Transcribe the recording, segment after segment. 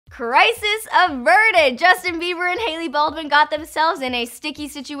Crisis averted! Justin Bieber and Hailey Baldwin got themselves in a sticky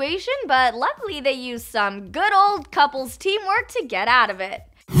situation, but luckily they used some good old couples teamwork to get out of it.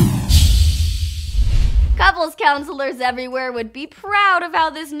 Couples counselors everywhere would be proud of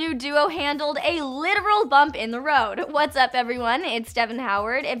how this new duo handled a literal bump in the road. What's up, everyone? It's Devin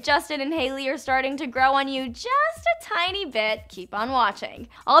Howard. If Justin and Hailey are starting to grow on you just a tiny bit, keep on watching.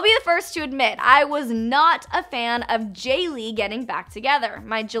 I'll be the first to admit, I was not a fan of Jaylee getting back together.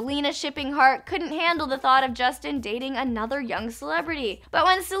 My Jelena shipping heart couldn't handle the thought of Justin dating another young celebrity. But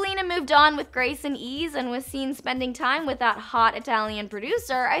when Selena moved on with grace and ease and was seen spending time with that hot Italian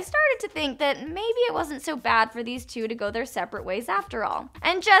producer, I started to think that maybe it wasn't so bad for these two to go their separate ways after all.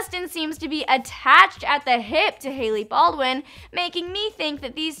 And Justin seems to be attached at the hip to Hailey Baldwin, making me think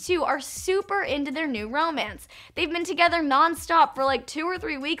that these two are super into their new romance. They've been together non-stop for like 2 or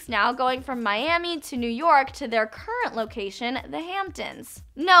 3 weeks now, going from Miami to New York to their current location, the Hamptons.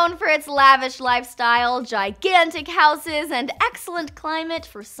 Known for its lavish lifestyle, gigantic houses, and excellent climate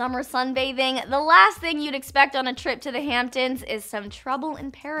for summer sunbathing, the last thing you'd expect on a trip to the Hamptons is some trouble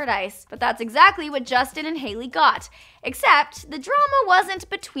in paradise. But that's exactly what Justin and Hailey got. Except, the drama wasn't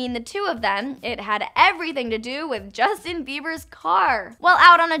between the two of them. It had everything to do with Justin Bieber's car. While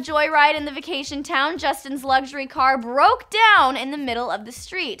out on a joyride in the vacation town, Justin's luxury car broke down in the middle of the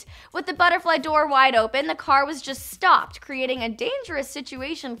street. With the butterfly door wide open, the car was just stopped, creating a dangerous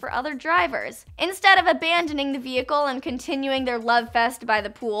situation for other drivers. Instead of abandoning the vehicle and continuing their love fest by the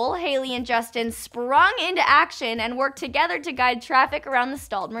pool, Hailey and Justin sprung into action and worked together to guide traffic around the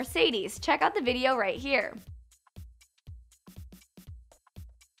stalled Mercedes. Check out the video right here.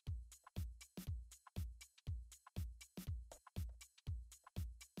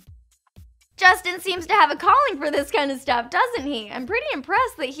 Justin seems to have a calling for this kind of stuff, doesn't he? I'm pretty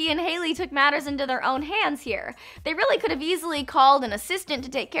impressed that he and Hailey took matters into their own hands here. They really could have easily called an assistant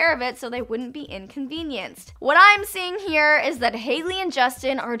to take care of it so they wouldn't be inconvenienced. What I'm seeing here is that Hailey and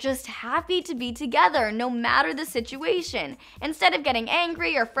Justin are just happy to be together, no matter the situation. Instead of getting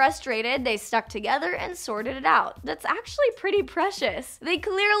angry or frustrated, they stuck together and sorted it out. That's actually pretty precious. They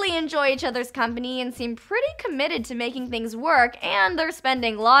clearly enjoy each other's company and seem pretty committed to making things work, and they're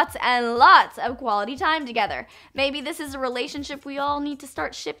spending lots and lots of quality time together. Maybe this is a relationship we all need to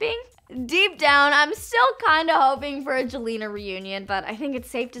start shipping? Deep down, I'm still kinda hoping for a Jelena reunion, but I think it's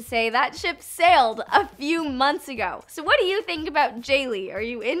safe to say that ship sailed a few months ago. So what do you think about Jaylee? Are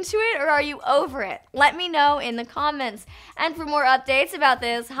you into it or are you over it? Let me know in the comments. And for more updates about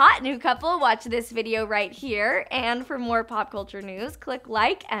this hot new couple, watch this video right here. And for more pop culture news, click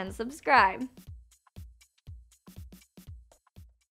like and subscribe.